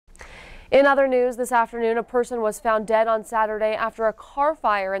In other news, this afternoon, a person was found dead on Saturday after a car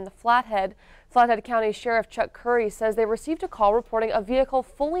fire in the Flathead. Flathead County Sheriff Chuck Curry says they received a call reporting a vehicle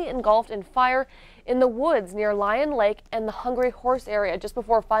fully engulfed in fire in the woods near Lion Lake and the Hungry Horse area just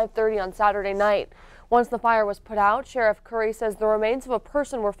before 5:30 on Saturday night. Once the fire was put out, Sheriff Curry says the remains of a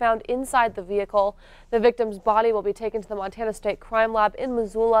person were found inside the vehicle. The victim's body will be taken to the Montana State Crime Lab in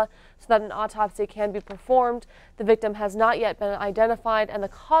Missoula so that an autopsy can be performed. The victim has not yet been identified and the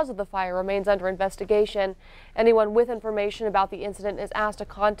cause of the fire remains under investigation. Anyone with information about the incident is asked to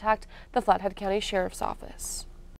contact the Flathead County Sheriff's Office.